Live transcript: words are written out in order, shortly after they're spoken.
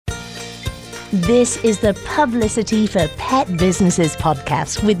This is the Publicity for Pet Businesses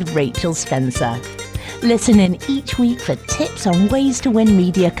podcast with Rachel Spencer. Listen in each week for tips on ways to win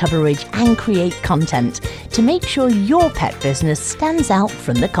media coverage and create content to make sure your pet business stands out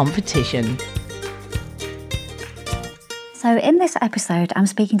from the competition. So in this episode, I'm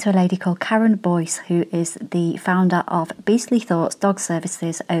speaking to a lady called Karen Boyce, who is the founder of Beastly Thoughts Dog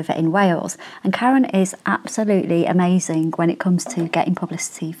Services over in Wales. And Karen is absolutely amazing when it comes to getting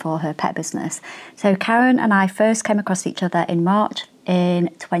publicity for her pet business. So Karen and I first came across each other in March in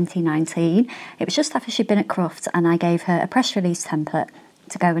 2019. It was just after she'd been at Crufts, and I gave her a press release template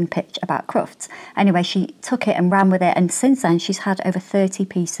to go and pitch about Crufts. Anyway, she took it and ran with it, and since then she's had over 30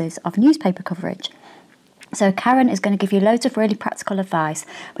 pieces of newspaper coverage. So Karen is going to give you loads of really practical advice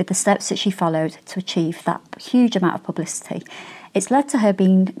with the steps that she followed to achieve that huge amount of publicity. It's led to her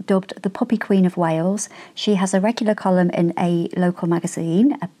being dubbed the Puppy Queen of Wales. She has a regular column in a local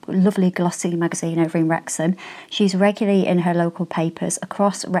magazine, a lovely glossy magazine over in Wrexham. She's regularly in her local papers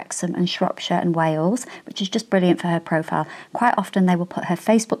across Wrexham and Shropshire and Wales, which is just brilliant for her profile. Quite often they will put her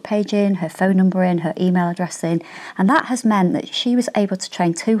Facebook page in, her phone number in, her email address in, and that has meant that she was able to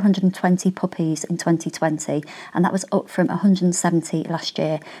train 220 puppies in 2020, and that was up from 170 last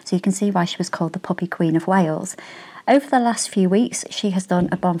year. So you can see why she was called the Puppy Queen of Wales. Over the last few weeks, she has done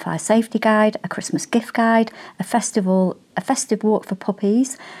a bonfire safety guide, a Christmas gift guide, a festive walk for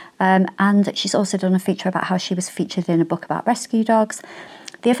puppies, and she's also done a feature about how she was featured in a book about rescue dogs.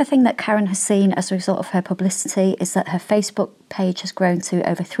 The other thing that Karen has seen as a result of her publicity is that her Facebook page has grown to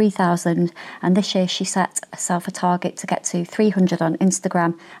over 3,000, and this year she set herself a target to get to 300 on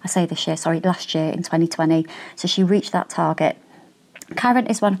Instagram. Last year in 2020. So she reached that target. Karen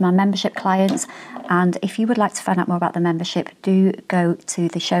is one of my membership clients, and if you would like to find out more about the membership, do go to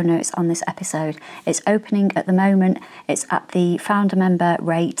the show notes on this episode. It's opening at the moment. It's at the founder member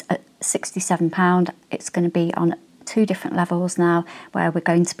rate at £67. It's going to be on 2 different levels now, where we're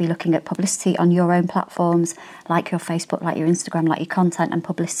going to be looking at publicity on your own platforms, like your Facebook, like your Instagram, like your content, and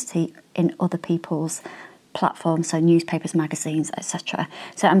publicity in other people's platforms, so newspapers, magazines, etc.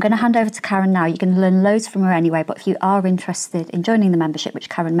 So I'm going to hand over to Karen now. You're going to learn loads from her anyway, but if you are interested in joining the membership, which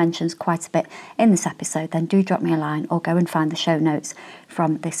Karen mentions quite a bit in this episode, then do drop me a line or go and find the show notes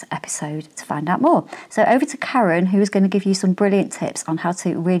from this episode to find out more. So over to Karen, who is going to give you some brilliant tips on how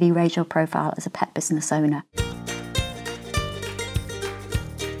to really raise your profile as a pet business owner.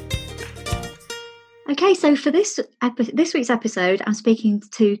 Okay, so for this week's episode, I'm speaking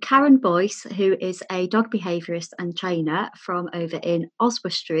to Karen Boyce, who is a dog behaviourist and trainer from over in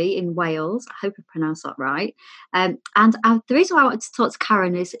Oswestry in Wales. I hope I pronounced that right. The reason why I wanted to talk to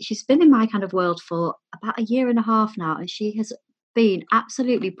Karen is she's been in my kind of world for about a year and a half now, and she has been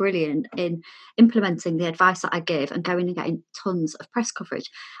absolutely brilliant in implementing the advice that I give and going and getting tons of press coverage.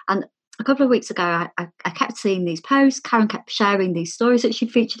 And a couple of weeks ago, I kept seeing these posts. Karen kept sharing these stories that she'd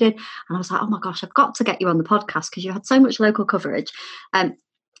featured in. And I was like, oh my gosh, I've got to get you on the podcast because you had so much local coverage.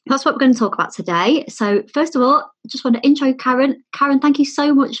 That's what we're going to talk about today. So first of all, I just want to intro Karen. Karen, thank you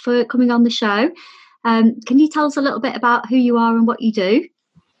so much for coming on the show. Can you tell us a little bit about who you are and what you do?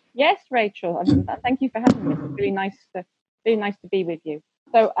 Yes, Rachel. Thank you for having me. It's really nice to be with you.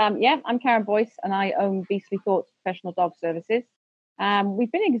 So, I'm Karen Boyce, and I own Beastly Thoughts Professional Dog Services.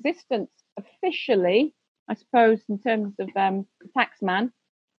 We've been in existence officially, I suppose, in terms of Taxman,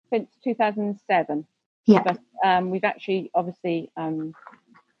 since 2007. Yeah. But we've actually, obviously,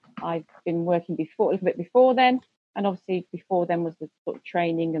 I've been working a little bit before then, and obviously before then was the sort of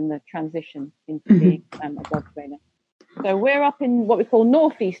training and the transition into being a dog trainer. So we're up in what we call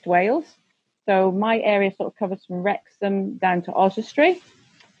North East Wales. So my area sort of covers from Wrexham down to Oswestry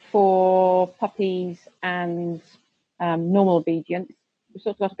for puppies and normal obedience. We've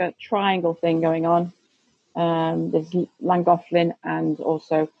sort of got a triangle thing going on. There's Llangollen and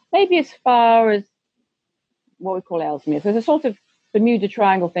also maybe as far as what we call Ellesmere. So there's a sort of Bermuda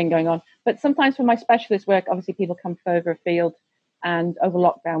Triangle thing going on. But sometimes for my specialist work, obviously people come further afield. And over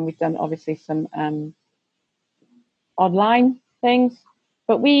lockdown, we've done obviously some online things.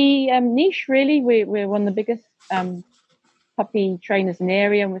 But we niche really. We're one of the biggest puppy trainers in the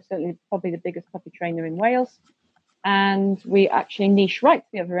area, and we're certainly probably the biggest puppy trainer in Wales. And we actually niche right to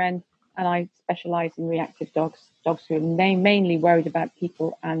the other end, and I specialise in reactive dogs who are mainly worried about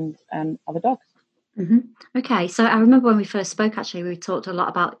people and other dogs. Mm-hmm. Okay, so I remember when we first spoke, actually, we talked a lot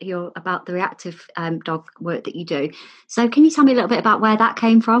about the reactive dog work that you do. So can you tell me a little bit about where that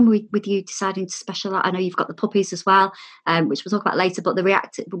came from with you deciding to specialise? I know you've got the puppies as well, which we'll talk about later, but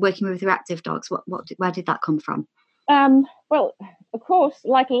working with reactive dogs, where did that come from? Well, of course,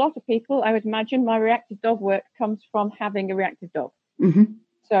 like a lot of people, I would imagine my reactive dog work comes from having a reactive dog. Mm-hmm.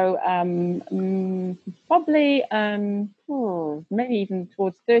 So probably maybe even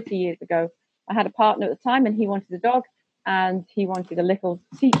towards 30 years ago, I had a partner at the time, and he wanted a dog, and he wanted a little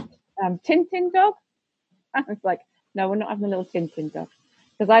Tintin dog. I was like, no, we're not having a little Tintin dog,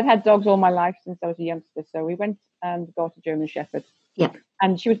 because I've had dogs all my life since I was a youngster. So we went and got a German Shepherd. Yeah.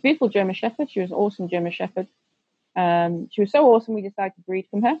 And she was a beautiful German Shepherd. She was an awesome German Shepherd. She was so awesome, we decided to breed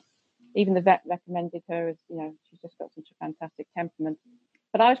from her. Even the vet recommended her as, she's just got such a fantastic temperament.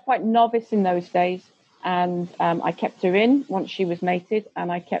 But I was quite novice in those days, and I kept her in once she was mated, and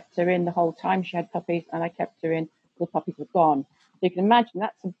I kept her in the whole time she had puppies, and I kept her in till the puppies were gone. So you can imagine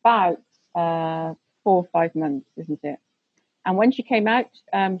that's about 4 or 5 months, isn't it? And when she came out,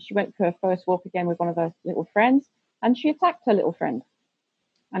 she went for her first walk again with one of her little friends, and she attacked her little friend.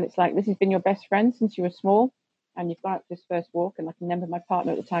 And it's like, this has been your best friend since you were small, and you've gone out for this first walk. And I can remember my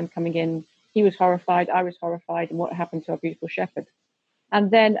partner at the time coming in. He was horrified, I was horrified, and what happened to our beautiful shepherd. And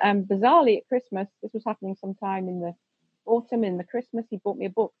then bizarrely at Christmas, this was happening sometime in the autumn, in the Christmas, he bought me a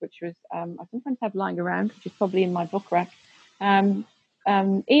book, which was, I sometimes have lying around, which is probably in my book rack, Ian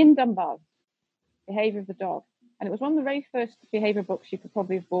Dunbar's Behaviour of the Dog. And it was one of the very first behaviour books you could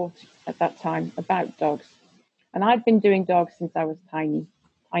probably have bought at that time about dogs. And I'd been doing dogs since I was tiny.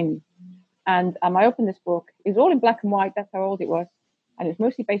 And I opened this book. It was all in black and white. That's how old it was. And it was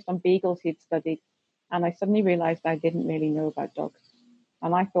mostly based on beagles he'd studied. And I suddenly realized I didn't really know about dogs.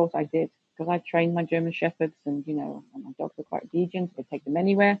 And I thought I did, because I trained my German Shepherds, and, and my dogs were quite obedient. They'd take them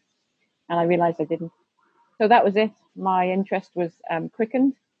anywhere. And I realized I didn't. So that was it. My interest was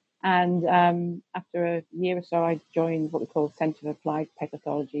quickened. And after a year or so, I joined what we call Centre of Applied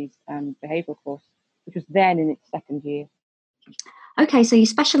Pathology's behavioural course, which was then in its second year. Okay, so you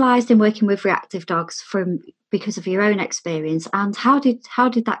specialised in working with reactive dogs because of your own experience. And how did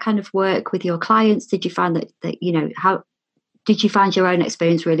that kind of work with your clients? Did you find that how did you find your own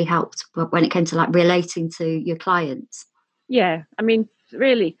experience really helped when it came to like relating to your clients? Yeah, I mean,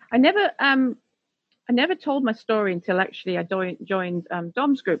 really, I never told my story until actually I joined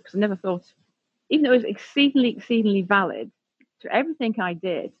Dom's group, because I never thought, even though it was exceedingly valid to everything I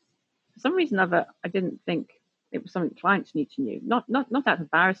did, for some reason or other, I didn't think it was something clients need to know. Not out of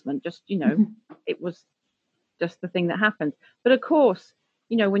embarrassment, just it was just the thing that happened. But of course,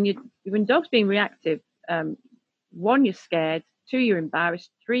 when dogs being reactive, 1, you're scared, 2, you're embarrassed,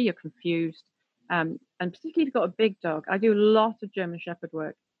 3, you're confused, and particularly if you've got a big dog. I do a lot of German Shepherd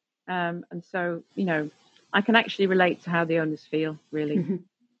work, and so I can actually relate to how the owners feel, really. Mm-hmm.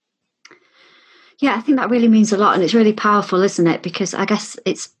 Yeah, I think that really means a lot, and it's really powerful, isn't it? Because I guess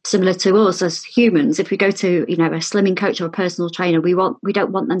it's similar to us as humans. If we go to, a slimming coach or a personal trainer, we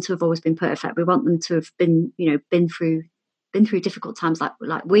don't want them to have always been perfect. We want them to have been, been through difficult times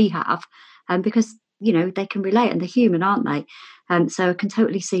like we have, because they can relate, and they're human, aren't they? So I can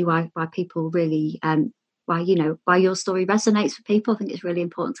totally see why people really, why your story resonates with people. I think it's really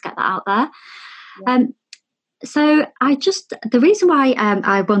important to get that out there. Yeah. So the reason why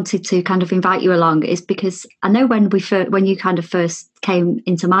I wanted to kind of invite you along is because I know when you kind of first came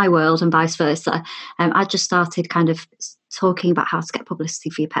into my world and vice versa, I just started kind of talking about how to get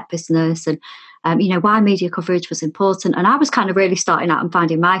publicity for your pet business, and why media coverage was important. And I was kind of really starting out and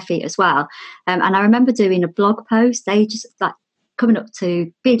finding my feet as well. And I remember doing a blog post ages, like coming up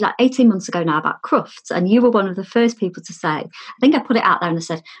to be like 18 months ago now, about Crufts, and you were one of the first people to say, I think I put it out there and I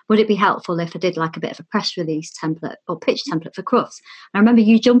said, would it be helpful if I did like a bit of a press release template or pitch template for Crufts? And I remember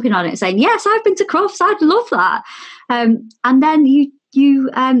you jumping on it and saying, yes, I've been to Crufts, I'd love that. And then you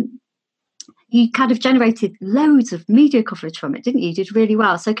kind of generated loads of media coverage from it, didn't you? You did really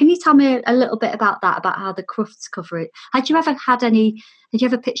well. So can you tell me a little bit about that, about how the Crufts cover it? Had you ever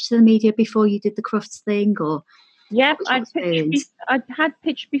pitched to the media before you did the Crufts thing, or? Yeah, I'd had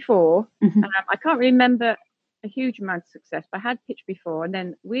pitched before. Mm-hmm. I can't remember a huge amount of success, but I had pitched before. And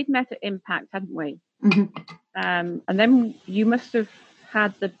then we'd met at Impact, hadn't we? Mm-hmm. And then you must have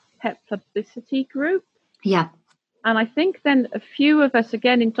had the pet publicity group. Yeah. And I think then a few of us,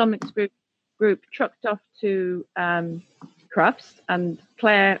 again in Tomic's group, trucked off to Crufts, and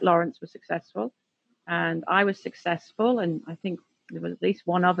Claire Lawrence was successful. And I was successful. And I think there was at least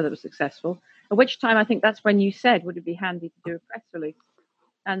one other that was successful. At which time, I think that's when you said, would it be handy to do a press release?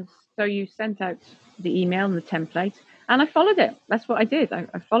 And so you sent out the email and the template, and I followed it. That's what I did. I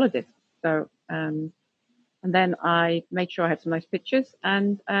followed it. So, and then I made sure I had some nice pictures,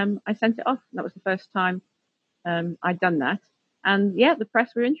 and I sent it off. And that was the first time I'd done that. And yeah, the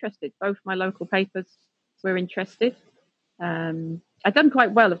press were interested. Both my local papers were interested. I'd done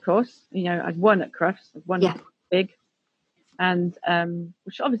quite well, of course. I'd won at Crufts. I'd won big. And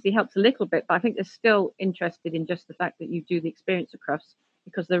which obviously helps a little bit, but I think they're still interested in just the fact that you do the experience of Crufts.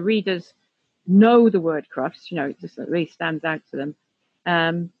 because the readers know the word Crufts. You know, it just really stands out to them.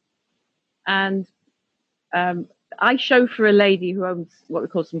 And I show for a lady who owns what we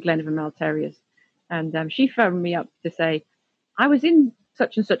call some Glenavon Terriers, and she phoned me up to say, I was in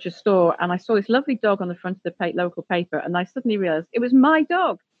such and such a store and I saw this lovely dog on the front of the local paper, and I suddenly realised it was my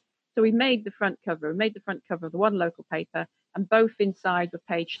dog. So we made the front cover. We made the front cover of the one local paper, and both inside were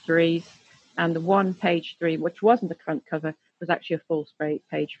page 3s, and the one page 3, which wasn't the front cover, was actually a full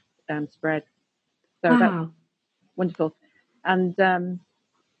page spread. So that's wonderful. And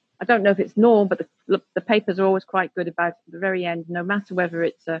I don't know if it's norm, but the papers are always quite good about at the very end, no matter whether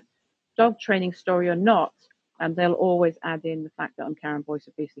it's a dog training story or not, and they'll always add in the fact that I'm Karen Boyce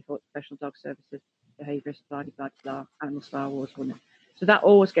of Beastly Thoughts Professional Dog Services, Behaviourist, blah, blah, blah, Animal Star Wars winner. So that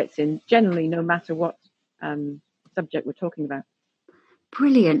always gets in, generally, no matter what subject we're talking about.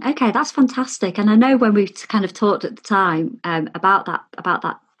 Brilliant. Okay, that's fantastic. And I know when we kind of talked at the time about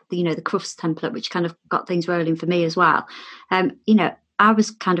that, you know, the Crufts template, which kind of got things rolling for me as well. You know, I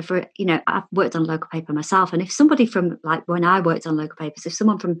was kind of, you know, I've worked on local paper myself, and if somebody from, like when I worked on local papers, if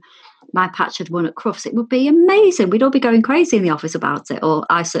someone from my patch had won at Crufts, it would be amazing. We'd all be going crazy in the office about it, or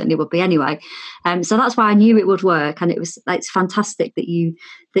I certainly would be anyway. So that's why I knew it would work, and it's fantastic that you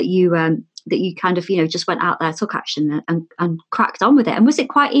kind of, you know, just went out there, took action, and cracked on with it. And was it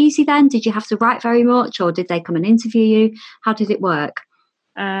quite easy then? Did you have to write very much, or did they come and interview you? How did it work?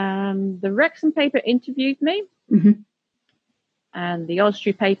 The Wrexham paper interviewed me. Mm-hmm. And the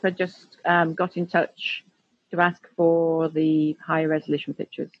Osprey paper just got in touch to ask for the higher resolution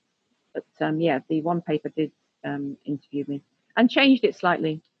pictures. But the one paper did interview me and changed it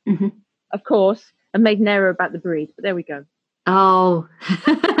slightly, of course, and made an error about the breed. But there we go. Oh.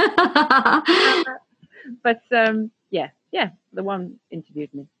 But the one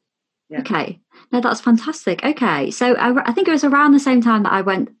interviewed me. Yeah. Okay. No, that's fantastic. Okay. So I think it was around the same time that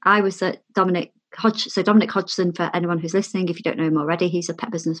I was at Dominic Hodgson. So Dominic Hodgson, for anyone who's listening, if you don't know him already, he's a pet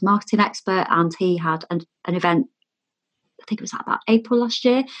business marketing expert, and he had an event, I think it was about April last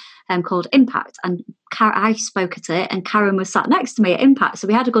year, called Impact, and I spoke at it, and Karen was sat next to me at Impact, so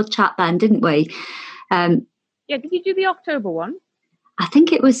we had a good chat then, didn't we? Did you do the October one? I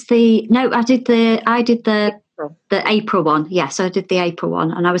think it was I did the April one. Yeah, so I did the April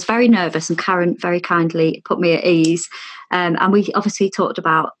one, and I was very nervous, and Karen very kindly put me at ease, and we obviously talked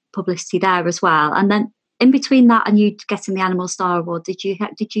about publicity there as well. And then in between that and you getting the Animal Star Award, did you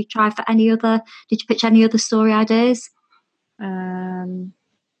try for did you pitch any other story ideas? So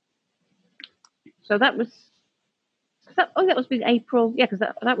that was in April. Yeah, because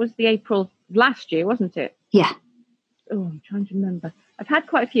that was the April last year, wasn't it? Yeah. Oh, I'm trying to remember. I've had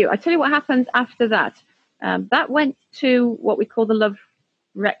quite a few. I tell you what happened after that. That went to what we call the Love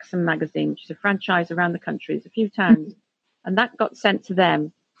Wrexham magazine, which is a franchise around the country. There's a few towns, and that got sent to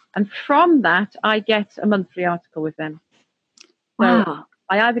them. And from that, I get a monthly article with them. Wow. So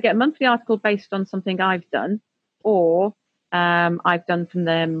I either get a monthly article based on something I've done, or I've done from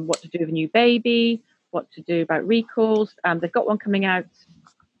them what to do with a new baby, what to do about recalls. They've got one coming out.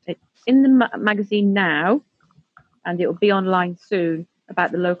 It's in the magazine now, and it will be online soon,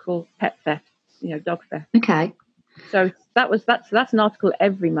 about the local pet theft, dog theft. Okay. So that's an article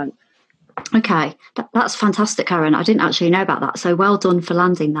every month. Okay, that's fantastic, Karen. I didn't actually know about that, so well done for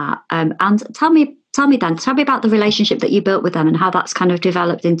landing that. And tell me about the relationship that you built with them and how that's kind of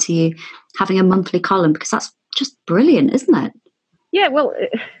developed into you having a monthly column, because that's just brilliant, isn't it? Yeah, well,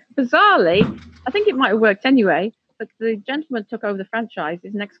 bizarrely, I think it might have worked anyway, but the gentleman took over the franchise,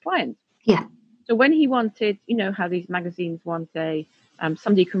 his next client. Yeah. So when he wanted, how these magazines want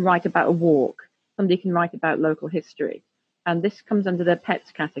somebody can write about a walk, somebody can write about local history, and this comes under the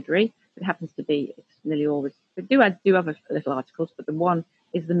pets category. It happens to be, it's nearly always, they do other little articles, but the one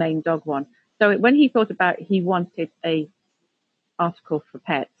is the main dog one. So when he thought about, he wanted a article for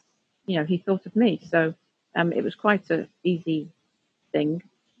pets, he thought of me. So it was quite an easy thing.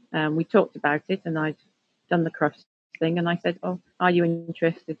 We talked about it, and I'd done the Crufts thing, and I said, "Oh, are you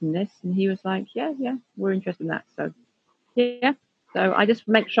interested in this?" And he was like, "Yeah, we're interested in that." So yeah, so I just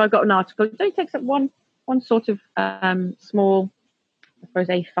make sure I got an article. It only takes up one sort of small, I suppose,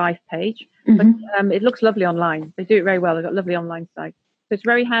 A5 page, but it looks lovely online. They do it very well. They've got a lovely online site. So it's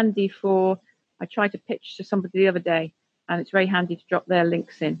very handy for, I tried to pitch to somebody the other day, and it's very handy to drop their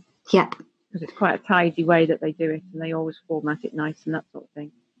links in. Yep. Because it's quite a tidy way that they do it, and they always format it nice and that sort of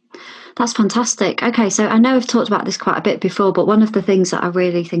thing. That's fantastic. Okay, so I know I've talked about this quite a bit before, but one of the things that I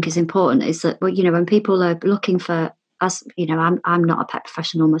really think is important is that, when people are looking for, as I'm not a pet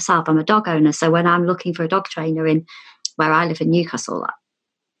professional myself, I'm a dog owner. So when I'm looking for a dog trainer in where I live in Newcastle,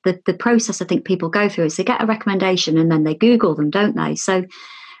 the process I think people go through is they get a recommendation and then they Google them, don't they? So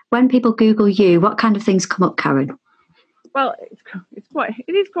when people Google you, what kind of things come up, Karen? Well,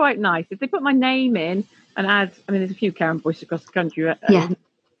 it is quite nice if they put my name in and add. I mean, there's a few Karen Boyce across the country, but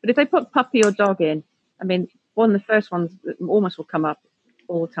if they put puppy or dog in, I mean, one of the first ones that almost will come up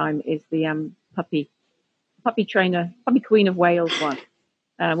all the time is the puppy trainer, puppy Queen of Wales one,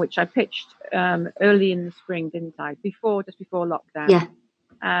 which I pitched early in the spring, didn't I? Just before lockdown. Yeah.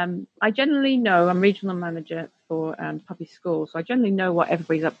 I generally know I'm regional manager for puppy school, so I generally know what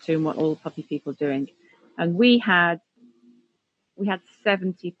everybody's up to and what all the puppy people are doing. And we had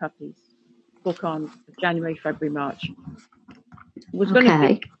 70 puppies book on January, February, March. Was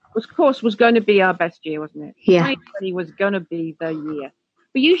going to be our best year, wasn't it? Yeah. 2020 was going to be the year.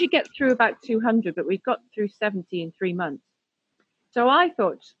 We usually get through about 200, but we've got through 70 in 3 months. So I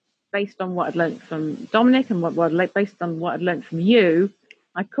thought, based on what I'd learned from Dominic and based on what I'd learned from you,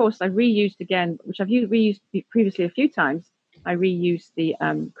 of course, I reused again, which I've reused previously a few times. I reused the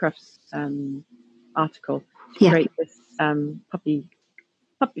Crufts article to create this puppy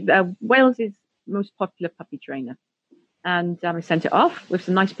Wales's most popular puppy trainer. And I sent it off with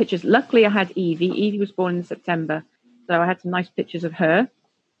some nice pictures. Luckily, I had Evie. Evie was born in September, so I had some nice pictures of her,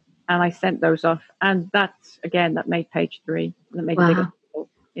 and I sent those off. And that made page 3. That made a big article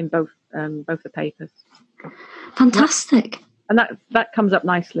in both the papers. Fantastic. And that comes up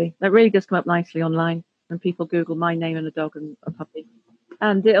nicely. That really does come up nicely online when people Google my name and a dog and a puppy,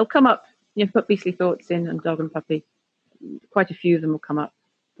 and it'll come up. You put Beastly Thoughts in and dog and puppy. Quite a few of them will come up.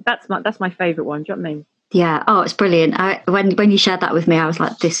 That's my favourite one. Do you know what I mean? Yeah. Oh, it's brilliant. When you shared that with me, I was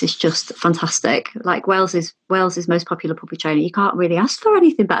like, this is just fantastic. Like Wales's most popular puppy trainer. You can't really ask for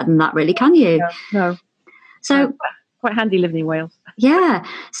anything better than that, really, can you? No. So quite handy living in Wales. Yeah.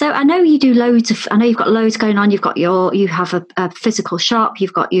 So I know you do I know you've got loads going on. You have a physical shop.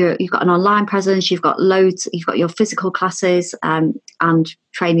 You've got an online presence. You've got your physical classes and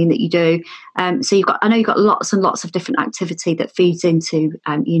training that you do. So I know you've got lots and lots of different activity that feeds into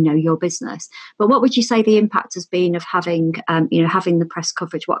your business. But what would you say the impact has been of having the press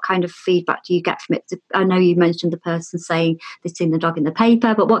coverage? What kind of feedback do you get from it? I know you mentioned the person saying they've seen the dog in the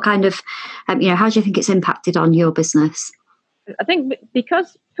paper, but what kind of how do you think it's impacted on your business? I think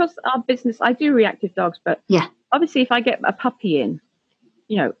because our business, I do reactive dogs, but obviously if I get a puppy in,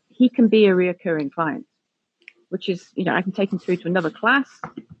 he can be a reoccurring client, which is, I can take him through to another class.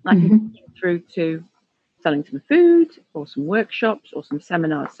 I can take him through to selling some food or some workshops or some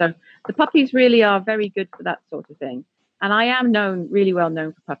seminars. So the puppies really are very good for that sort of thing. And I am really well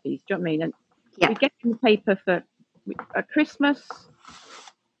known for puppies. Do you know what I mean? And we get in the paper for Christmas,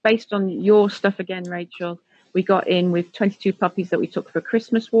 based on your stuff again, Rachel. We got in with 22 puppies that we took for a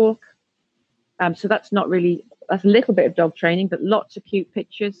Christmas walk. So that's a little bit of dog training, but lots of cute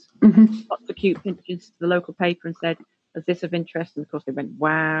pictures. Lots of cute pictures to the local paper and said, is this of interest? And of course they went,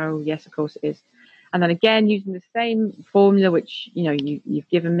 wow, yes, of course it is. And then again, using the same formula, which, you've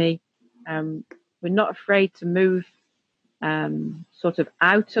given me, we're not afraid to move sort of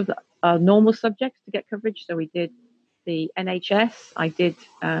out of our normal subjects to get coverage. So we did the NHS. I did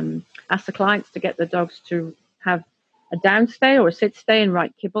ask the clients to get the dogs to have a downstay or a sit stay and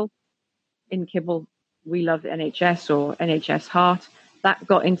write kibble. In kibble, we love the NHS or NHS Heart. That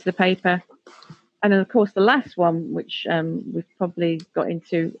got into the paper. And then, of course, the last one, which we've probably got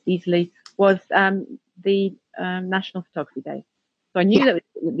into easily, was the National Photography Day. So I knew that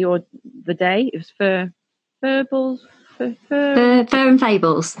the day, it was Fur and Fables. Fur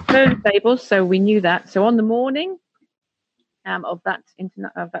and Fables, so we knew that. So on the morning of that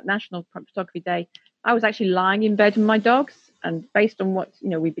National Photography Day, I was actually lying in bed with my dogs, and based on what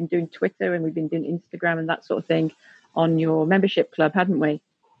we've been doing Twitter and we've been doing Instagram and that sort of thing on your membership club, hadn't we?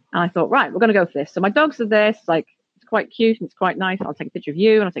 And I thought, right, we're going to go for this. So my dogs are there. It's quite cute and it's quite nice. I'll take a picture of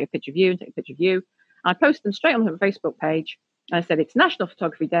you, and I'll take a picture of you, and take a picture of you. And I posted them straight on the Facebook page, and I said, it's National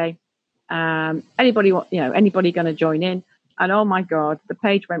Photography Day. Anybody going to join in? And oh my God, the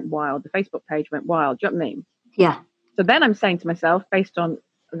page went wild. The Facebook page went wild. Do you know what I mean? Yeah. So then I'm saying to myself, based on,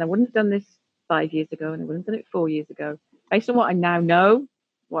 and I wouldn't have done this 5 years ago, and I wouldn't have done it 4 years ago, based on what I now know,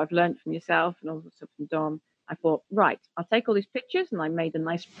 what I've learned from yourself and also from Dom, I thought, right, I'll take all these pictures, and I made a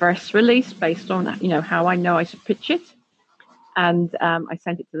nice press release based on, how I know I should pitch it. And I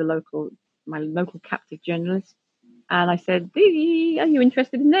sent it to my local captive journalist. And I said, Dee, are you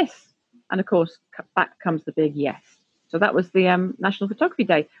interested in this? And of course, back comes the big yes. So that was the National Photography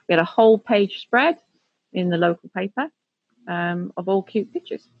Day. We had a whole page spread in the local paper of all cute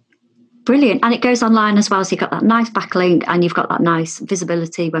pictures. Brilliant. And it goes online as well. So you've got that nice backlink and you've got that nice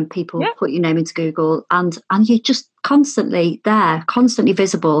visibility when people put your name into Google, and you're just constantly there, constantly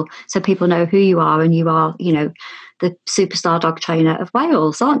visible. So people know who you are, and you are, you know, the superstar dog trainer of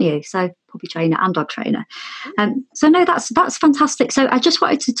Wales, aren't you? So puppy trainer and dog trainer. So no, that's fantastic. So I just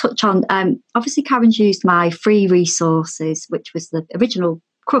wanted to touch on, obviously Karen's used my free resources, which was the original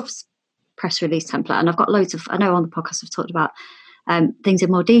Crufts press release template. And I've got loads of, I know on the podcast I've talked about things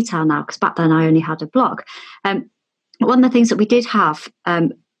in more detail now, because back then I only had a blog. One of the things that we did have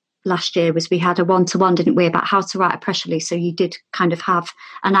last year was we had a one-to-one, didn't we, about how to write a press release. So you did kind of have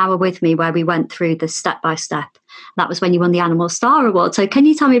an hour with me where we went through the step-by-step. That was when you won the Animal Star Award. So can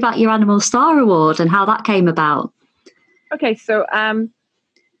you tell me about your Animal Star Award and how that came about? Okay, so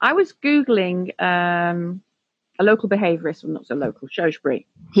I was Googling a local behaviourist, well, not so local, Shrewsbury.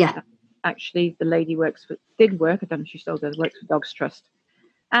 Yeah. Actually, the lady I don't know if she still does, works for Dogs Trust.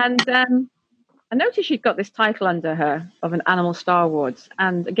 And I noticed she'd got this title under her of an Animal Star Awards.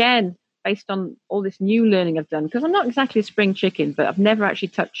 And again, based on all this new learning I've done, because I'm not exactly a spring chicken, but I've never actually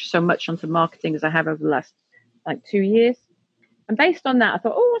touched so much onto marketing as I have over the last 2 years. And based on that, I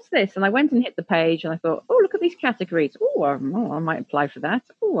thought, oh, what's this? And I went and hit the page and I thought, oh, look at these categories. Oh, I might apply for that.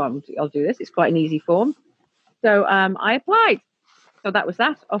 Oh, I'll do this. It's quite an easy form. So I applied. So that was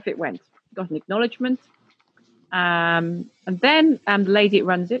that. Off it went. Got an acknowledgement. And then the lady that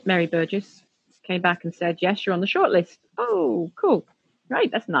runs it, Mary Burgess, came back and said, yes, you're on the shortlist. Oh, cool.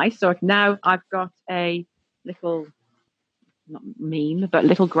 Right, that's nice. So now I've got a little, not meme, but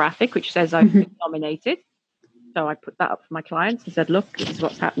little graphic which says I've been nominated. So I put that up for my clients and said, look, this is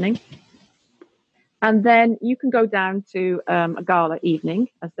what's happening. And then you can go down to a gala evening,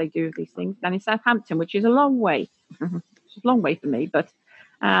 as they do these things, down in Southampton, which is a long way. It's a long way for me, but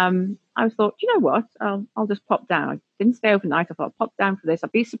I thought, you know what, I'll just pop down. I didn't stay overnight. I thought, I'll pop down for this. I'll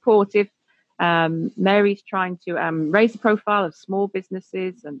be supportive. Mary's trying to raise the profile of small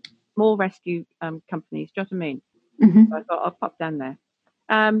businesses and small rescue companies. Do you know what I mean? So I thought, I'll pop down there.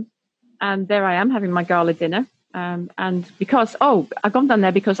 And there I am having my gala dinner. And because, I've gone down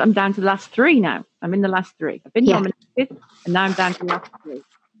there because I'm down to the last 3 now. I'm in the last 3. I've been nominated, and now I'm down to the last 3.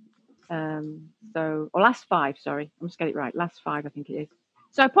 Or last 5, sorry. I must get it right. Last 5, I think it is.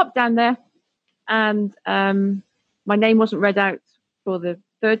 So I popped down there, and my name wasn't read out for the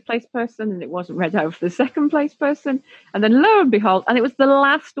 3rd place person, and it wasn't read out for the 2nd place person. And then lo and behold, and it was the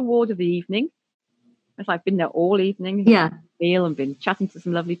last award of the evening. It's like I've been there all evening. Meal and been chatting to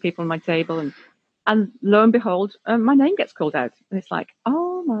some lovely people on my table, and lo and behold, my name gets called out, and it's like,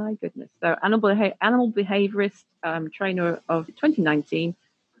 oh my goodness! So animal behaviorist trainer of 2019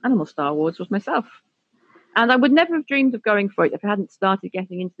 Animal Star Awards was myself, and I would never have dreamed of going for it if I hadn't started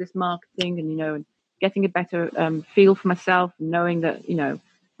getting into this marketing and getting a better feel for myself, and knowing that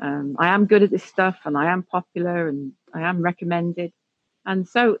I am good at this stuff, and I am popular, and I am recommended, and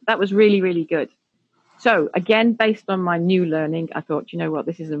so that was really, really good. So again, based on my new learning, I thought, you know what,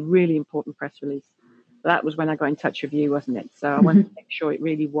 this is a really important press release. That was when I got in touch with you, wasn't it? So I wanted to make sure it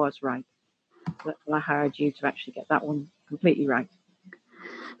really was right. So I hired you to actually get that one completely right.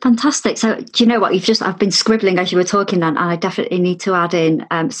 Fantastic. So do you know what, I've been scribbling as you were talking then, and I definitely need to add in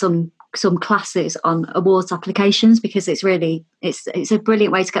some classes on awards applications, because it's a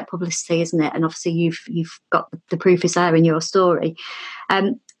brilliant way to get publicity, isn't it? And obviously you've got the proof is there in your story.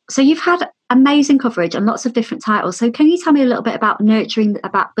 So you've had amazing coverage and lots of different titles. So can you tell me a little bit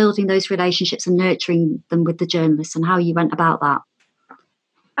about building those relationships and nurturing them with the journalists, and how you went about that?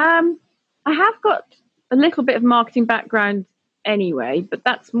 I have got a little bit of marketing background anyway, but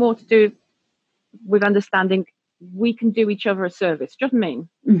that's more to do with understanding we can do each other a service. Do you know what I mean?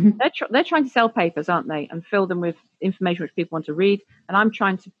 Mm-hmm. They're trying to sell papers, aren't they, and fill them with information which people want to read, and I'm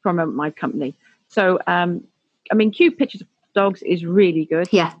trying to promote my company. So, cute pictures of dogs is really good.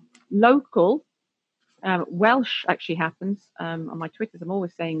 Yeah. Local, Welsh actually happens. On my Twitters, I'm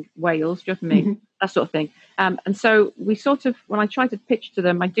always saying Wales, do you know what I mean? That sort of thing. And so we sort of, when I try to pitch to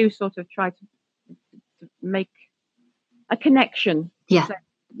them, I do sort of try to make a connection. Yeah. So,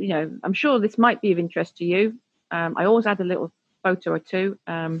 I'm sure this might be of interest to you. I always add a little photo or two,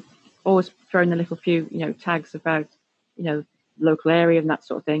 always throw in a little few, tags about, local area and that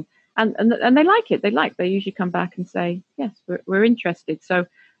sort of thing. And they like it. They usually come back and say, yes, we're interested. So,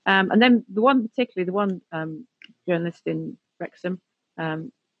 and then the one journalist in Wrexham,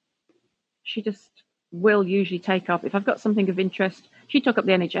 she just will usually take up, if I've got something of interest, she took up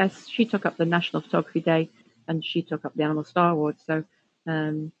the NHS, she took up the National Photography Day, and she took up the Animal Star Awards. So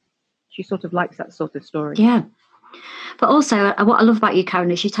she sort of likes that sort of story. Yeah. But also, what I love about you,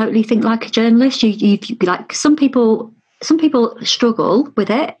 Karen, is you totally think like a journalist. You like, some people some people struggle with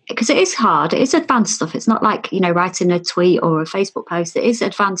it because it is hard. It is advanced stuff. It's not like, writing a tweet or a Facebook post. It is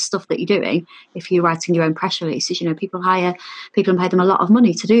advanced stuff that you're doing if you're writing your own press releases. People hire people and pay them a lot of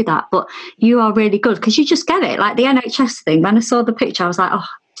money to do that. But you are really good because you just get it. Like the NHS thing, when I saw the picture, I was like, oh,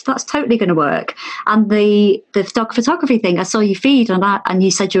 that's totally going to work. And the dog photography thing, I saw your feed and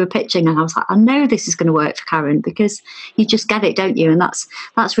you said you were pitching, and I was like, I know this is going to work for Karen because you just get it, don't you? And that's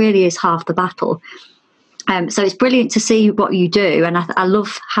really is half the battle. So it's brilliant to see what you do, and I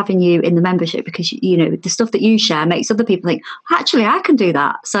love having you in the membership because the stuff that you share makes other people think, actually, I can do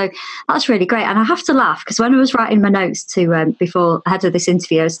that. So that's really great. And I have to laugh because when I was writing my notes to before ahead of this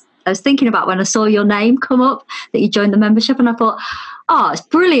interview, I was thinking about when I saw your name come up that you joined the membership, and I thought, oh, it's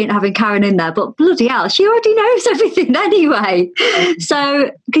brilliant having Karen in there, but bloody hell, she already knows everything anyway.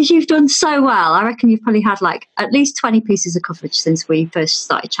 So, because you've done so well, I reckon you've probably had like at least 20 pieces of coverage since we first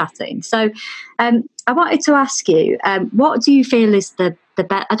started chatting. So, I wanted to ask you, what do you feel is the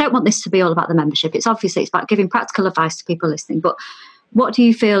best? I don't want this to be all about the membership. It's about giving practical advice to people listening, but what do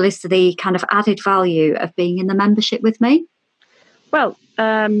you feel is the kind of added value of being in the membership with me? Well,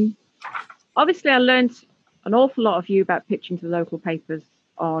 obviously I learned an awful lot of you about pitching to the local papers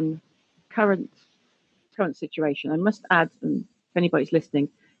on current situation. I must add, and if anybody's listening,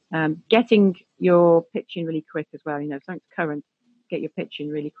 getting your pitch in really quick as well. If something's current, get your pitch in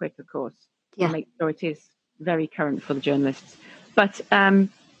really quick, of course. Yeah. Make sure it is very current for the journalists. But I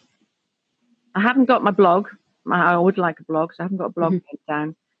haven't got my blog. I would like a blog, so I haven't got a blog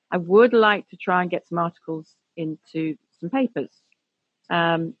down. I would like to try and get some articles into some papers.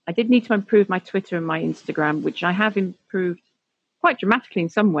 I did need to improve my Twitter and my Instagram, which I have improved quite dramatically in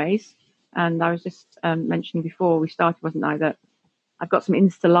some ways. And I was just mentioning before we started, wasn't I, that I've got some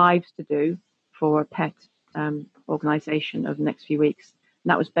Insta Lives to do for a pet organisation over the next few weeks. And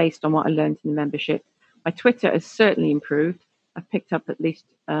that was based on what I learned in the membership. My Twitter has certainly improved. I've picked up at least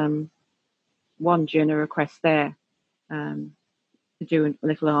one journal request there to do a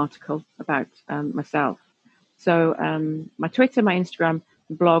little article about myself. So my Twitter, my Instagram,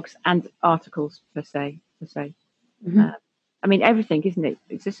 blogs, and articles per se. I mean, everything, isn't it?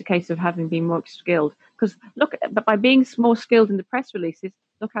 It's just a case of having been more skilled. Because but by being more skilled in the press releases,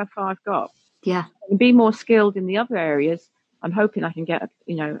 look how far I've got. Yeah. And be more skilled in the other areas. I'm hoping I can get a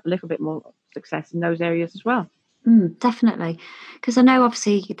little bit more success in those areas as well. Definitely, because I know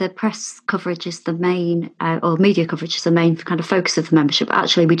obviously the press coverage is the main, or media coverage is the main kind of focus of the membership. But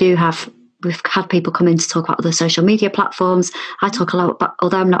actually, we've had people come in to talk about other social media platforms. I talk a lot about,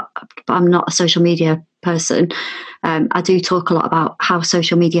 although I'm not a social media person, I do talk a lot about how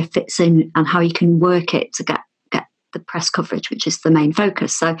social media fits in and how you can work it to get the press coverage, which is the main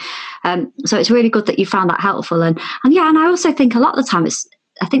focus. So it's really good that you found that helpful. And I also think a lot of the time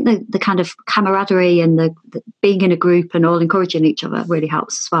I think the kind of camaraderie and the being in a group and all encouraging each other really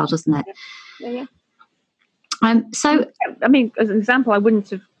helps as well, doesn't it? Yeah. So, I mean, as an example, I wouldn't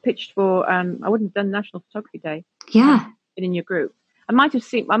have pitched for, I wouldn't have done National Photography Day. Yeah. Been in your group. In either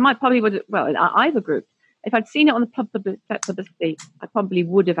group. If I'd seen it on the publicity, I probably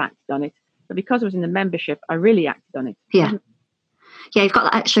would have acted on it. But because I was in the membership, I really acted on it. Yeah. Yeah, you've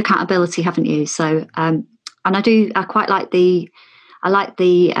got that extra accountability, haven't you? So, and I quite like the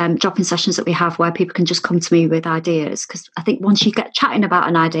drop-in sessions that we have where people can just come to me with ideas, because I think once you get chatting about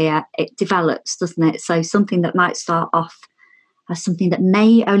an idea, it develops, doesn't it? So something that might start off as something that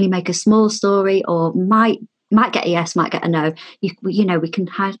may only make a small story or might get a yes, might get a no. We can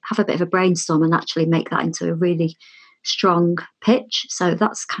have a bit of a brainstorm and actually make that into a really strong pitch. So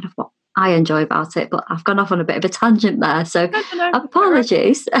that's kind of what I enjoy about it, but I've gone off on a bit of a tangent there, so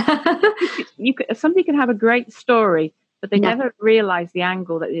apologies. Somebody can have a great story, but they never realise the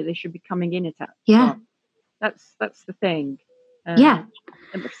angle that they should be coming in at. Yeah, that's the thing. And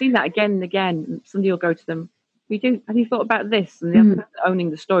I've seen that again and again. Somebody will go to them, have you thought about this? And the other person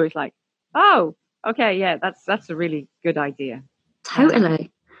owning the story is like, oh, okay, yeah, that's a really good idea. Totally.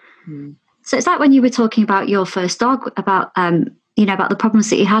 So it's like when you were talking about your first dog, about about the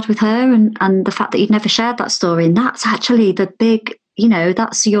problems that you had with her and the fact that you'd never shared that story. And that's actually the big,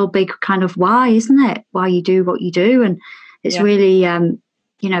 that's your big kind of why, isn't it? Why you do what you do. And it's really,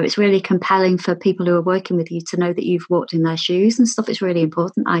 it's really compelling for people who are working with you to know that you've walked in their shoes and stuff. It's really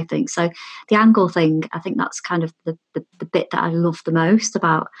important, I think. So the angle thing, I think that's kind of the bit that I love the most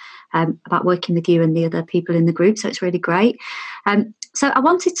about working with you and the other people in the group. So it's really great. So I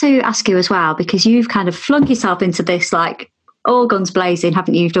wanted to ask you as well, because you've kind of flung yourself into this like all guns blazing,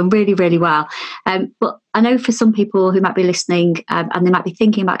 haven't you? You've done really, really well. But I know for some people who might be listening and they might be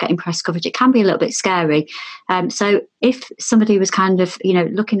thinking about getting press coverage, it can be a little bit scary. So if somebody was kind of,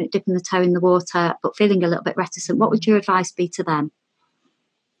 looking at dipping the toe in the water, but feeling a little bit reticent, what would your advice be to them?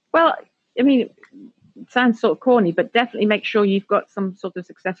 Well, I mean, it sounds sort of corny, but definitely make sure you've got some sort of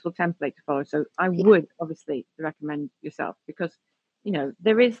successful template to follow. So I would obviously recommend yourself, because,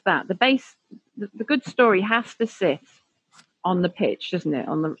 there is that. The base, the good story has to sit on the pitch, doesn't it?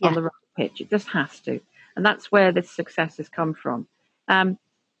 On the right pitch, it just has to, and that's where the success has come from. And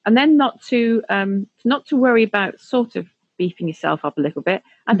then not to worry about sort of beefing yourself up a little bit.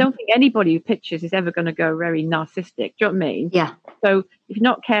 I don't think anybody who pitches is ever going to go very narcissistic. Do you know what I mean? Yeah. So if you're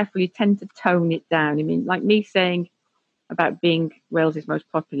not careful, you tend to tone it down. I mean, like me saying about being Wales's most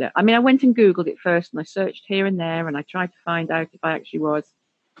popular. I mean, I went and Googled it first, and I searched here and there, and I tried to find out if I actually was.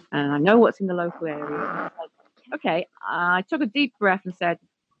 And I know what's in the local area. Okay, I took a deep breath and said,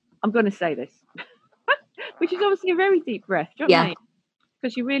 I'm going to say this, which is obviously a very deep breath. Do you know what I mean?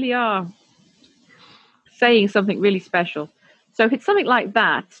 Because you really are saying something really special. So if it's something like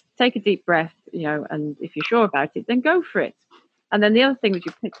that, take a deep breath, and if you're sure about it, then go for it. And then the other thing with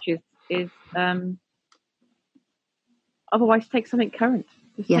your pictures is otherwise take something current.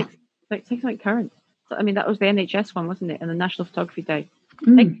 Take something current. So, I mean, that was the NHS one, wasn't it? And the National Photography Day. Take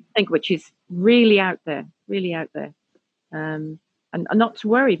something which is really out there. And not to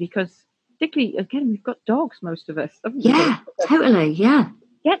worry, because particularly, again, we've got dogs, most of us. Yeah, totally, yeah.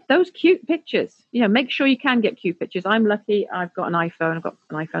 Get those cute pictures. Make sure you can get cute pictures. I'm lucky. I've got an iPhone. I've got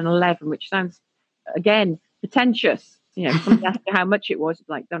an iPhone 11, which sounds, again, pretentious. Somebody asked you how much it was. It's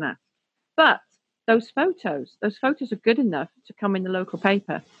like, don't ask. But those photos are good enough to come in the local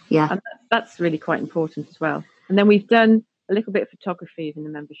paper. Yeah. And that's really quite important as well. And then we've done a little bit of photography in the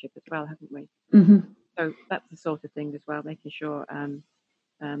membership as well, haven't we? Mm-hmm. So that's the sort of thing as well, making sure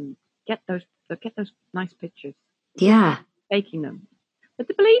get those nice pictures. Yeah. Taking them. But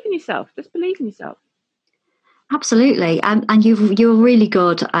to believe in yourself. Just believe in yourself. Absolutely. And you're really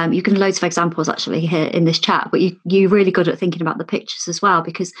good. You've given loads of examples actually here in this chat, but you're really good at thinking about the pictures as well,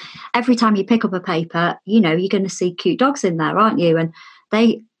 because every time you pick up a paper, you're going to see cute dogs in there, aren't you? And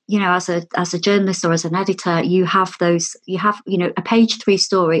they, as a journalist or as an editor, you have a page 3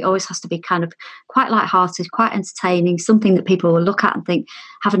 story always has to be kind of quite lighthearted, quite entertaining, something that people will look at and think,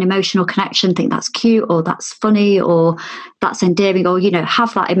 have an emotional connection, think that's cute or that's funny or that's endearing, or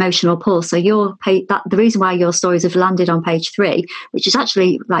have that emotional pull. So the reason why your stories have landed on page 3, which is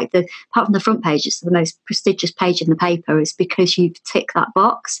actually like apart from the front page, it's the most prestigious page in the paper, is because you've ticked that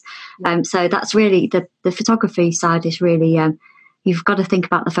box. So that's really the photography side is really. You've got to think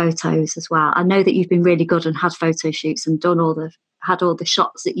about the photos as well. I know that you've been really good and had photo shoots and had all the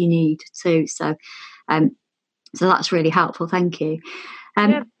shots that you need too. So that's really helpful. Thank you.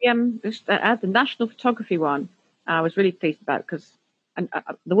 The National Photography one, I was really pleased about, because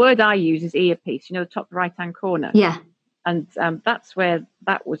the word I use is earpiece. The top right-hand corner. Yeah. And that's where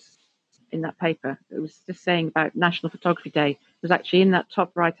that was in that paper. It was just saying about National Photography Day. It was actually in that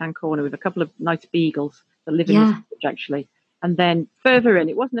top right-hand corner with a couple of nice beagles that live in this village, actually. And then further in,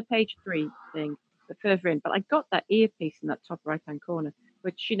 it wasn't a page 3 thing, but further in. But I got that earpiece in that top right-hand corner,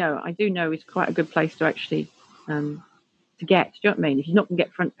 which, I do know is quite a good place to actually to get. Do you know what I mean? If you're not going to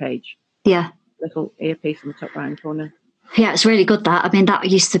get front page, little earpiece in the top right-hand corner. Yeah, it's really good that. I mean, that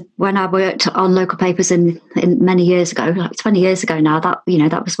used to, when I worked on local papers in many years ago, like 20 years ago now, that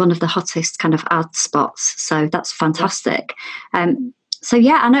was one of the hottest kind of ad spots. So that's fantastic. So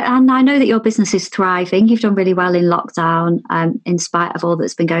I know that your business is thriving. You've done really well in lockdown, in spite of all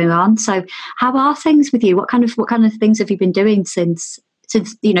that's been going on. So how are things with you? What kind of things have you been doing since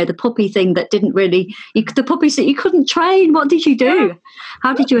the puppy thing that didn't really, the puppies that you couldn't train? What did you do?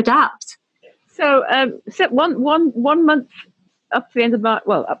 How did you adapt? So one month up to the end of March.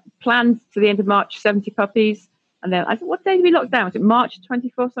 Well, planned to the end of March, 70 puppies. And then I thought, what day did we lock down? Was it March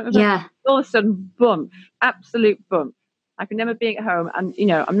 24th? Something like that? All of a sudden, bump, absolute bump. I can remember being at home and,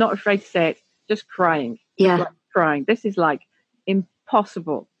 I'm not afraid to say it, just crying. Crying. This is like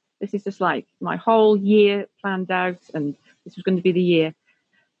impossible. This is just like my whole year planned out, and this was going to be the year.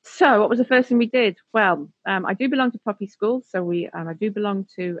 So what was the first thing we did? Well, I do belong to Puppy School. So I do belong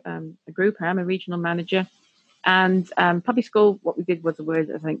to a group. I am a regional manager. And Puppy School, what we did was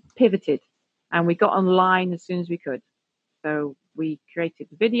pivoted. And we got online as soon as we could. So we created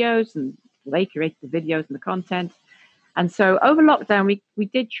the videos, and they created the videos and the content. And so over lockdown, we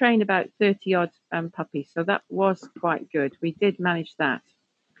did train about 30-odd puppies. So that was quite good. We did manage that.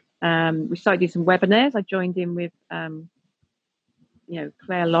 We started doing some webinars. I joined in with,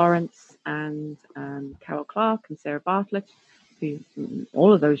 Claire Lawrence and Carol Clark and Sarah Bartlett.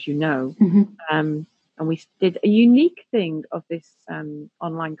 all of those, and we did a unique thing of this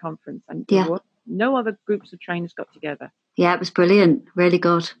online conference, and no other groups of trainers got together. Yeah, it was brilliant, really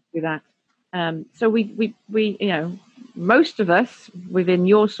good. Do that. So we most of us within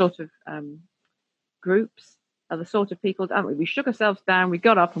your sort of groups are the sort of people, aren't we? We shook ourselves down, we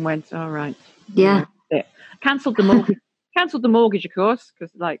got up and went, all right. Yeah. Cancelled the mortgage, of course,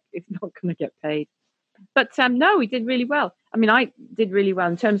 because it's not going to get paid. But no, we did really well. I mean, I did really well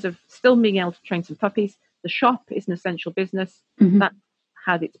in terms of still being able to train some puppies. The shop is an essential business. That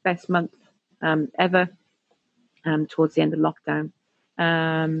had its best month ever towards the end of lockdown.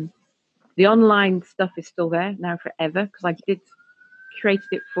 The online stuff is still there now forever, because I created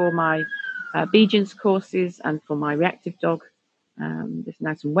it for my obedience courses and for my reactive dog. There's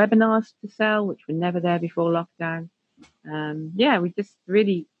now some webinars to sell, which were never there before lockdown. We just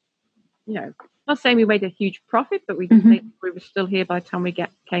really, not saying we made a huge profit, but we were still here by the time we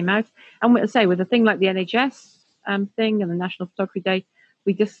came out. And with a thing like the NHS thing and the National Photography Day,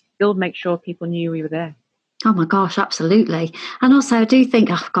 we just still make sure people knew we were there. Oh my gosh, absolutely. And also I do think,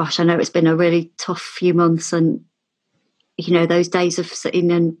 I know it's been a really tough few months, and those days of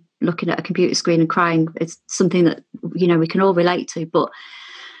sitting and looking at a computer screen and crying is something that we can all relate to. But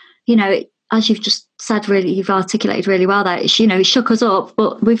as you've just said, really, you've articulated really well that it shook us up,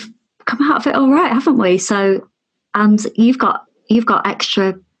 but we've come out of it all right, haven't we? So, and you've got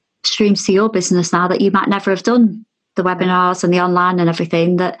extra streams to your business now that you might never have done, the webinars and the online and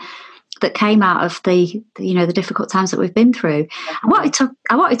everything that came out of the difficult times that we've been through. I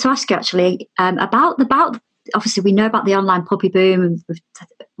wanted to ask you actually about obviously we know about the online puppy boom, and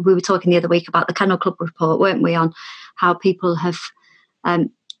we were talking the other week about the Kennel Club report, weren't we, on how people have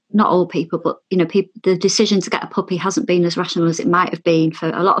not all people, but the decision to get a puppy hasn't been as rational as it might have been for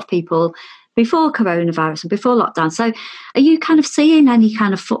a lot of people before coronavirus and before lockdown. So are you kind of seeing any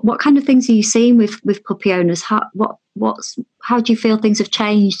kind of, what kind of things are you seeing with puppy owners? How do you feel things have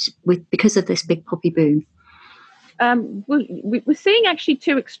changed because of this big puppy boom? We're seeing actually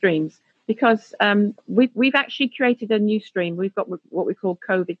two extremes, because we've actually created a new stream. We've got what we call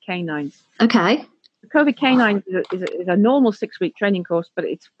COVID Canines. Okay. COVID Canines is a normal 6-week training course, but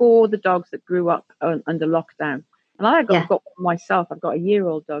it's for the dogs that grew up under lockdown. And I've got one myself. I've got a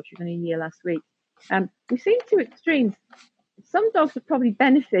year-old dog. She's only a year last week. We've seen two extremes. Some dogs have probably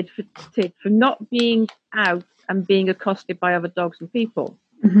benefited from not being out and being accosted by other dogs and people,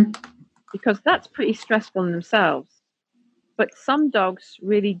 because that's pretty stressful in themselves. But some dogs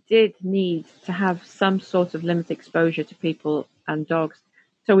really did need to have some sort of limited exposure to people and dogs.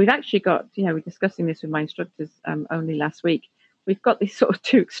 So we've actually got, we're discussing this with my instructors only last week. We've got these sort of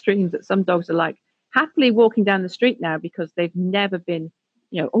two extremes, that some dogs are happily walking down the street now because they've never been,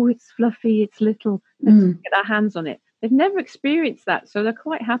 it's fluffy, it's little, let's get our hands on it. They've never experienced that, so they're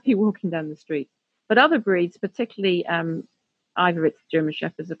quite happy walking down the street. But other breeds, particularly either it's German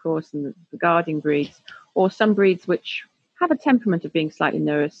Shepherds, of course, and the guarding breeds, or some breeds which have a temperament of being slightly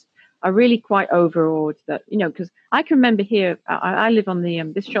nervous, are really quite overawed. That because I can remember here, I live on the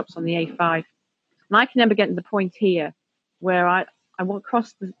this shop's on the A5, and I can remember getting to the point here where I walked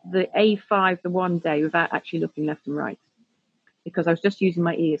across the A5 the one day without actually looking left and right, because I was just using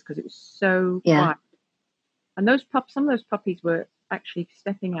my ears because it was so quiet. And some of those puppies were actually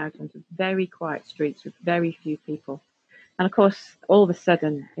stepping out onto very quiet streets with very few people. And of course, all of a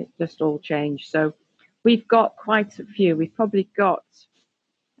sudden, it just all changed. So we've got quite a few. We've probably got,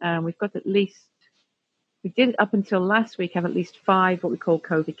 at least, we did up until last week have at least 5 what we call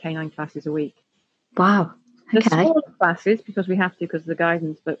COVID canine classes a week. Wow. Okay. The smaller classes, because we have to because of the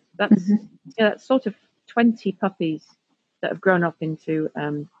guidance, but that's that's sort of 20 puppies that have grown up into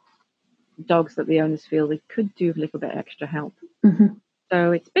dogs that the owners feel they could do with a little bit extra help.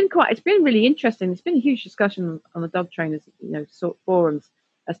 So it's been really interesting. It's been a huge discussion on the dog trainers, sort of forums,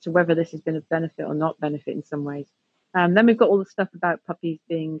 as to whether this has been a benefit or not benefit in some ways. Then we've got all the stuff about puppies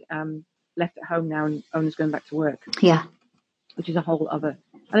being left at home now and owners going back to work. Yeah, which is a whole other.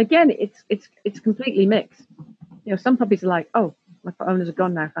 And again, it's completely mixed. Some puppies are like, oh, my owners are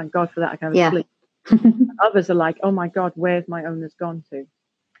gone now. Thank God for that. I can have a sleep. Others are like, oh my God, where's my owners gone to?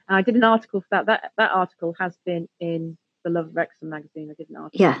 And I did an article for that. That article has been in the Love of Wrexham magazine. I did an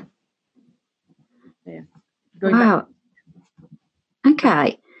article. Yeah. Wow.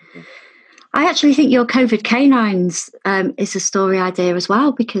 Okay. Yeah. I actually think your COVID canines is a story idea as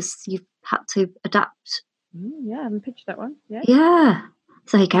well, because you've had to adapt. I haven't pitched that one. Yeah.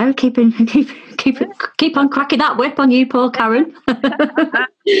 So there you go. Keep on cracking that whip on you, poor Karen.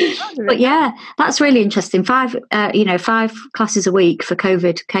 But yeah, that's really interesting. 5 classes a week for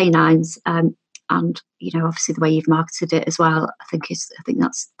COVID canines. and obviously the way you've marketed it as well, I think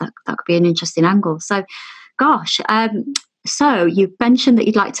that could be an interesting angle. So, gosh, so you mentioned that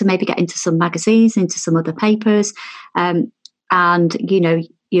you'd like to maybe get into some magazines, into some other papers, and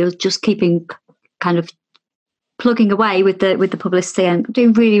you're just keeping kind of plugging away with the publicity and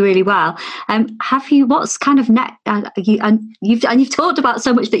doing really, really well. What's kind of next? You've talked about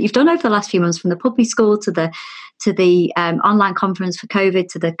so much that you've done over the last few months, from the puppy school to the online conference for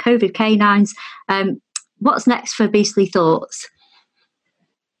COVID to the COVID canines. What's next for Beastly Thoughts?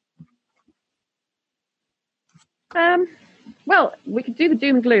 Well, we could do the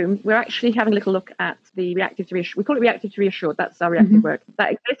doom and gloom. We're actually having a little look at the reactive to reassured. We call it reactive to reassured. That's our reactive work.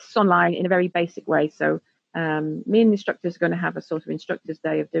 That exists online in a very basic way. So me and the instructors are going to have a sort of instructors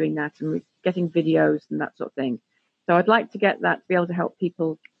day of doing that, and we're getting videos and that sort of thing. So I'd like to get that to be able to help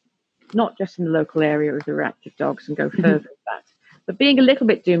people, not just in the local area with the reactive dogs, and go further with that. But being a little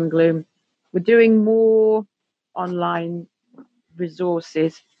bit doom and gloom, we're doing more online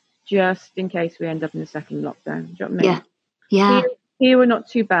resources just in case we end up in the second lockdown. Do you know what I mean? Yeah. Here we're not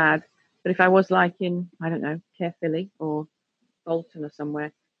too bad, but if I was like in, I don't know, Caerphilly or Bolton or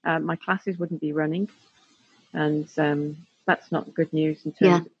somewhere, my classes wouldn't be running. And that's not good news in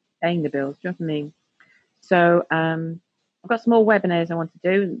terms of paying the bills. Do you know what I mean? So I've got some more webinars I want to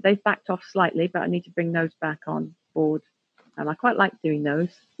do. They've backed off slightly, but I need to bring those back on board. I quite like doing those.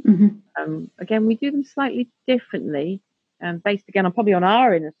 Again, we do them slightly differently, based again on probably on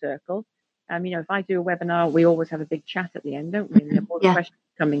our inner circle. If I do a webinar, we always have a big chat at the end, don't we? And we have all the questions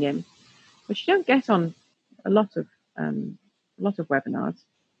coming in, which you don't get on a lot of webinars.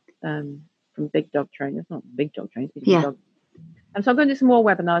 From big dog trainers, not big dog trainers, big dog. And so I'm going to do some more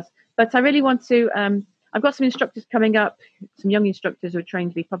webinars, but I really want to, I've got some instructors coming up, some young instructors who are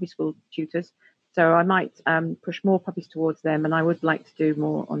trained to be puppy school tutors. So I might push more puppies towards them, and I would like to do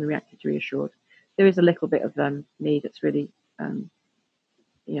more on the reactive to reassured. There is a little bit of me that's really,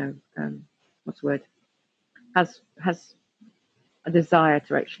 what's the word? Has a desire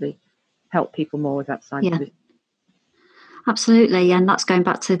to actually help people more with that side of it. Absolutely, and that's going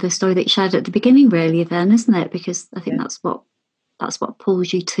back to the story that you shared at the beginning, really, then, isn't it? Because I think that's what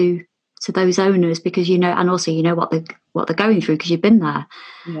pulls you to those owners, because and also what they're going through, because you've been there.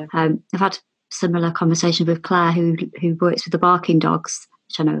 Yeah. I've had similar conversations with Claire, who works with the barking dogs.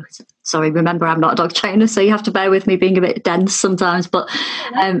 Which I know. Sorry, remember I'm not a dog trainer, so you have to bear with me being a bit dense sometimes. But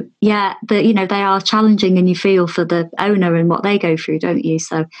they are challenging, and you feel for the owner and what they go through, don't you?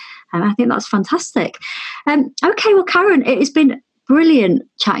 So I think that's fantastic. Okay, well, Karen, it has been brilliant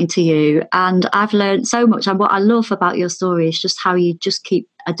chatting to you, and I've learned so much. And what I love about your story is just how you just keep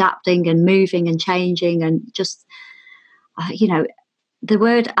adapting and moving and changing, and just the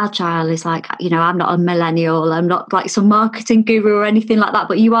word agile is like, I'm not a millennial, I'm not like some marketing guru or anything like that,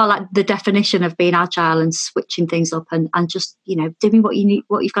 but you are like the definition of being agile and switching things up and just, doing what you need,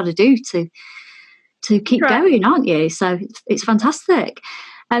 what you've got to do to keep going, aren't you? So it's fantastic.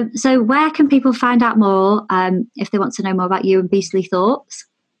 So where can people find out more if they want to know more about you and Beastly Thoughts?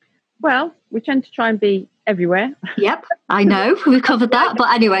 Well, we tend to try and be everywhere. Yep, I know. We've covered that.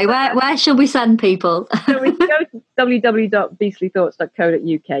 But anyway, where shall we send people? So we can go to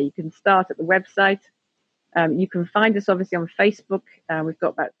www.beastlythoughts.co.uk. You can start at the website. You can find us, obviously, on Facebook. We've got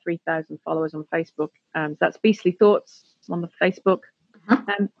about 3,000 followers on Facebook. So that's Beastly Thoughts on the Facebook.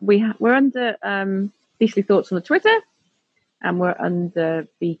 We're under Beastly Thoughts on the Twitter. And we're under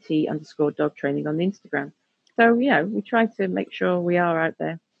BT_dog training on the Instagram. So, we try to make sure we are out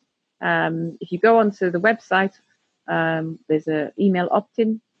there. If you go onto the website, there's an email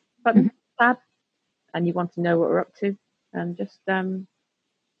opt-in button tab, and you want to know what we're up to, and just ask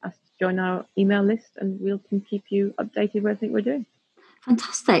to join our email list, and we can keep you updated with everything we're doing.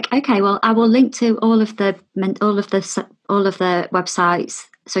 Fantastic. Okay, well, I will link to all of the websites,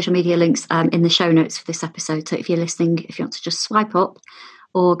 social media links in the show notes for this episode. So if you're listening, if you want to just swipe up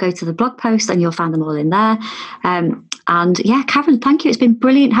or go to the blog post, and you'll find them all in there. And Karen, thank you. It's been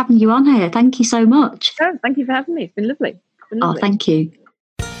brilliant having you on here. Thank you so much. Oh, thank you for having me. It's been lovely. Oh, thank you.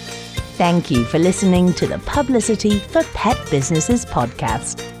 Thank you for listening to the Publicity for Pet Businesses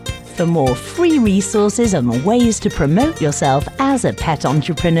podcast. For more free resources and ways to promote yourself as a pet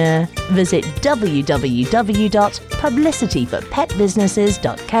entrepreneur, visit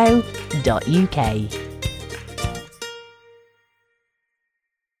www.publicityforpetbusinesses.co.uk.